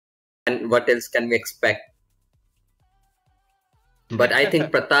what else can we expect? But I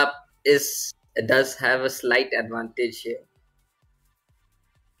think Pratap does have a slight advantage here.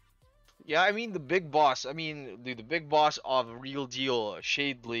 Yeah, I mean the big boss. I mean the big boss of Real Deal,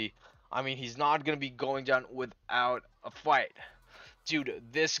 Shadley. I mean he's not gonna be going down without a fight. Dude,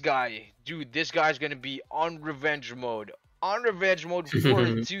 this guy's gonna be on revenge mode. On revenge mode for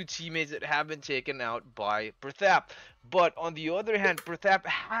his two teammates that have been taken out by PRATHAP. But on the other hand, PRATHAP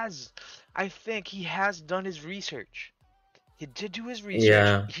I think he has done his research. He did do his research.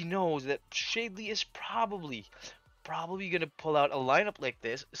 Yeah. He knows that Shadley is probably gonna pull out a lineup like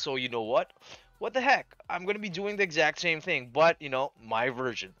this. So you know what? What the heck? I'm gonna be doing the exact same thing, but you know, my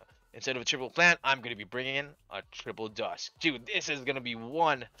version. Instead of a triple plant, I'm gonna be bringing in a triple dusk. Dude, this is gonna be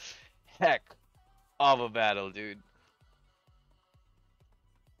one heck of a battle, dude.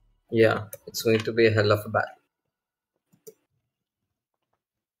 Yeah, it's going to be a hell of a battle.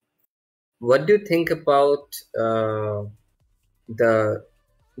 What do you think about the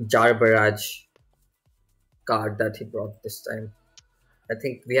Jar Barrage card that he brought this time? I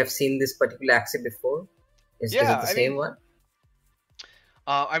think we have seen this particular axis before. Is it the same one?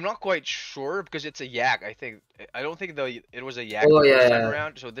 I'm not quite sure because it's a yak. I don't think it was a yak Oh, the first yeah. time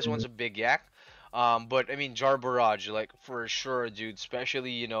around. So this one's a big yak. But I mean Jar Barrage, like for sure, dude.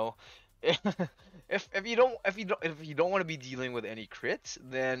 Especially you know, if you don't want to be dealing with any crits,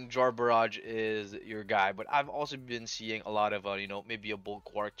 then Jar Barrage is your guy. But I've also been seeing a lot of you know, maybe a Bulk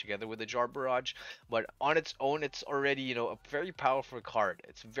Quark together with the Jar Barrage. But on its own, it's already you know, a very powerful card.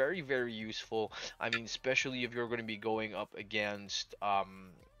 It's very very useful. I mean, especially if you're going to be going up against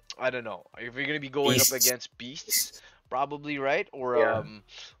I don't know, if you're going to be going up against beasts, probably, right? Or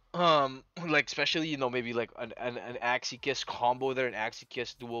like especially you know, maybe like an Axikiss combo there, an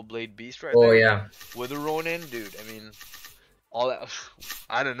Axikiss dual blade beast right there. Oh yeah. With a Ronin, dude. I mean, all that.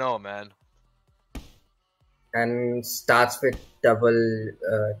 I don't know, man. And starts with double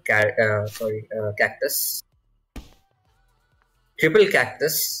cactus, triple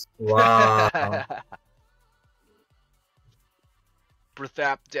cactus. Wow.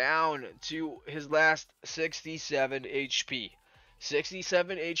 PRATHAP down to his last 67 HP.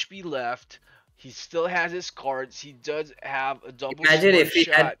 67 HP left. He still has his cards. He does have a double Imagine if he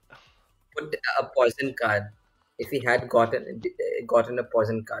shot. had put a poison card. If he had gotten a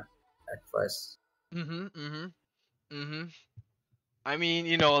poison card at first. I mean,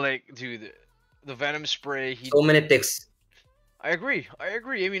 you know, like, dude, the Venom Spray. So many ticks. I agree. I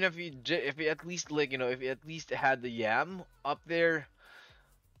mean, if he at least like, you know, if he at least had the Yam up there.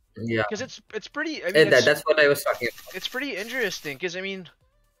 Yeah. Because it's pretty. I mean, that's what I was talking about. It's pretty interesting because I mean,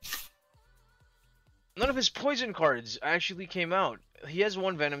 none of his poison cards actually came out. He has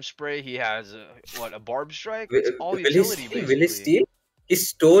one Venom Spray. He has a Barb Strike. It's all utility basically. Will he steal? He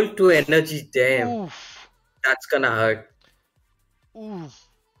stole 2 energy. Damn. Oof. That's gonna hurt. Oof.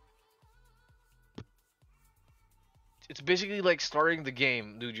 It's basically like starting the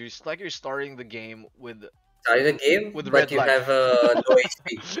game, dude. It's like you're starting the game with. Starting the game, with but you have a low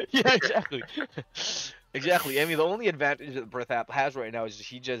HP. Yeah, exactly. Exactly. I mean, the only advantage that PRATHAP has right now is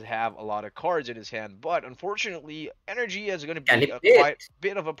he just have a lot of cards in his hand. But unfortunately, energy is going to be quite a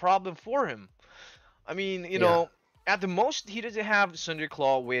bit of a problem for him. I mean, you know, at the most, he doesn't have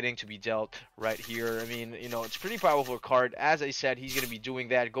Thunderclaw waiting to be dealt right here. I mean, you know, it's a pretty powerful card. As I said, he's going to be doing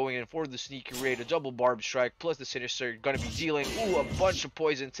that, going in for the Sneaky Raid, a double Barb Strike, plus the Sinister, going to be dealing, a bunch of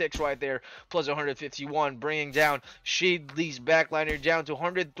poison ticks right there, plus 151, bringing down Shadley's backliner down to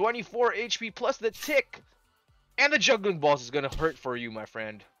 124 HP, plus the tick. And the Juggling Balls is going to hurt for you, my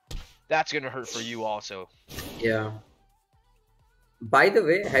friend. That's going to hurt for you also. Yeah. By the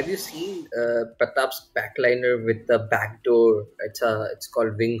way, have you seen Pratap's backliner with the backdoor? It's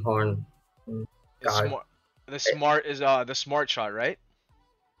called Winghorn card. The smart is the smart shot, right?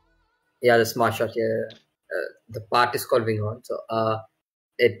 Yeah, the smart shot. Yeah, the part is called Winghorn. So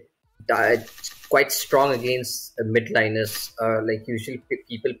it's quite strong against midliners. Like usually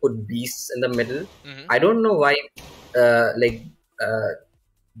people put beasts in the middle. I don't know why. The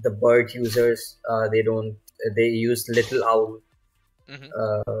bird users they use Little Owl.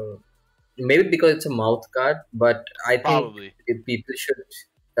 Maybe because it's a mouth card, but I think people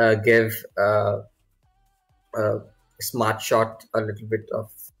should give smart shot a little bit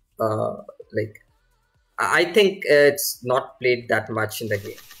of I think it's not played that much in the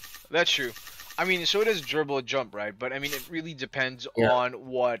game. That's true. I mean, so does Gerbil Jump, right? But I mean, it really depends on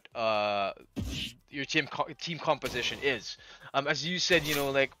what your team composition is. As you said, you know,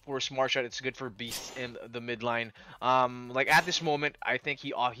 like for Smart Shot, it's good for beasts in the mid line. Like at this moment, I think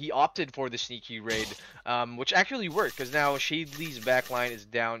he opted for the sneaky raid, which actually worked because now Shadlie's backline is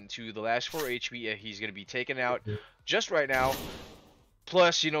down to the last 4 HP. He's gonna be taken out just right now.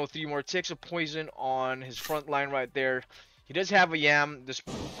 Plus, you know, 3 more ticks of poison on his front line right there. He does have a Yam. There's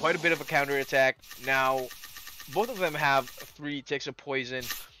quite a bit of a counter attack. Now, both of them have 3 ticks of poison.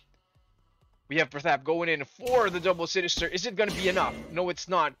 We have PRATHAP going in for the double sinister. Is it going to be enough? No, it's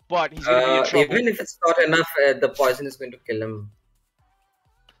not, but he's going to be in trouble. Even if it's not enough, the poison is going to kill him.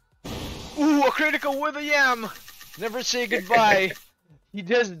 Ooh, a critical with a Yam. Never say goodbye. He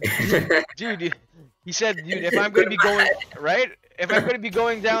does, dude. He said, dude, if I'm going to be going, right? If I'm going to be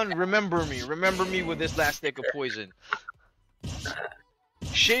going down, remember me. Remember me with this last stick of poison.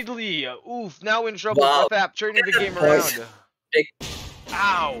 Shadlie, oof, now in trouble. Wow. PRATHAP turning the game around.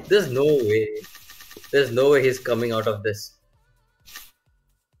 Ow. There's no way. There's no way he's coming out of this.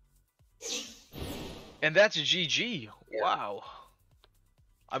 And that's a GG. Yeah. Wow.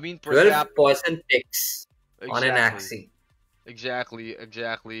 I mean, 12 poison ticks on an Axie. Exactly.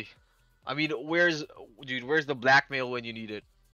 I mean, where's the blackmail when you need it?